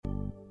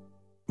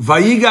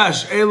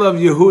Vayigash Elav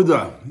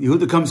Yehuda.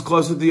 Yehuda comes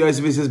closer to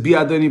Yosef. He says, Bi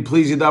Adoni,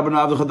 please, Yadabar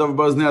Na'avdecha Davar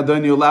Bazni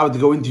Adoni, allow it to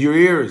go into your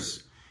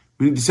ears.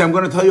 Meaning to say, I'm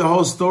going to tell you a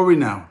whole story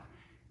now.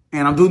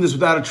 And I'm doing this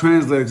without a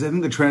translator, because I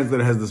think the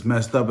translator has this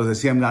messed up, as I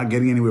see I'm not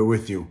getting anywhere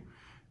with you.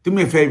 Do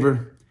me a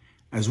favor,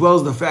 as well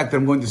as the fact that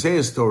I'm going to say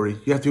a story,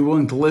 you have to be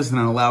willing to listen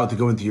and allow it to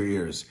go into your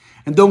ears.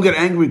 And don't get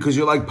angry because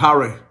you're like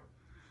Pare.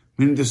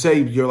 Meaning to say,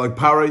 you're like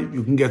Pare,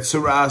 you can get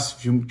Saras,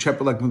 if you chep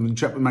like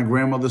with my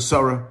grandmother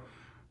Sarah.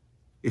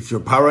 If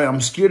you're Pare,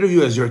 I'm scared of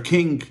you as your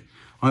king.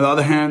 On the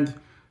other hand,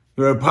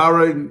 you're a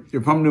Pare,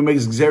 you're someone who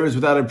makes xeris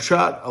without a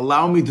pshat.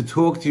 Allow me to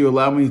talk to you,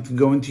 allow me to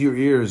go into your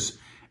ears,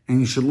 and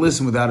you should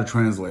listen without a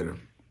translator.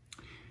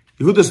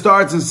 Yehuda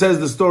starts and says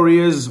the story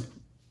is,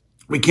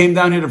 we came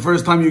down here the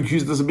first time you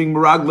accused us of being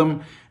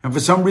Meraglim, and for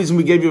some reason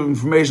we gave you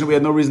information we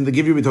had no reason to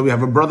give you. We told you we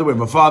have a brother, we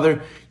have a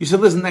father. You said,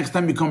 listen, next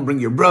time you come, bring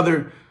your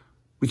brother.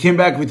 We came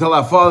back, we tell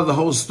our father the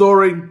whole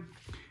story,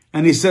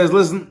 and he says,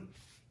 listen,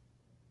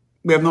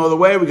 we have no other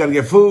way, we got to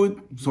get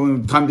food, so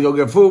when it's time to go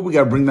get food, we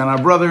got to bring down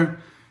our brother.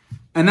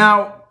 And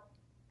now,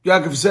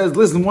 Yaakov says,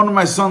 listen, one of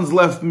my sons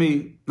left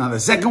me, now the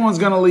second one's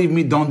going to leave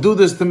me, don't do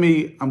this to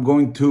me, I'm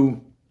going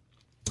to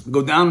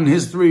go down in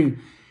history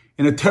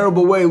in a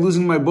terrible way,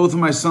 losing both of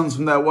my sons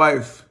from that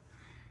wife.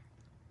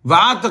 So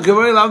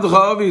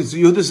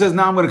Yehuda says,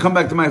 now I'm going to come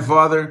back to my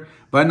father,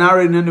 and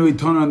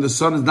the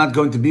son is not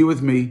going to be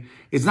with me.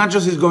 It's not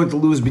just he's going to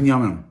lose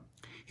Binyamin.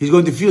 He's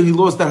going to feel he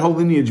lost that whole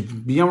lineage.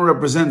 Binyamin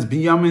represents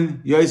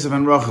Binyamin, Yosef,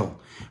 and Rachel.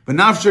 But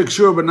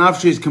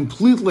Nafshi is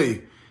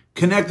completely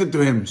connected to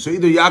him. So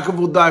either Yaakov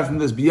will die from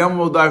this, Binyamin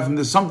will die from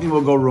this, something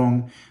will go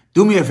wrong.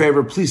 Do me a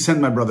favor, please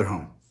send my brother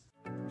home.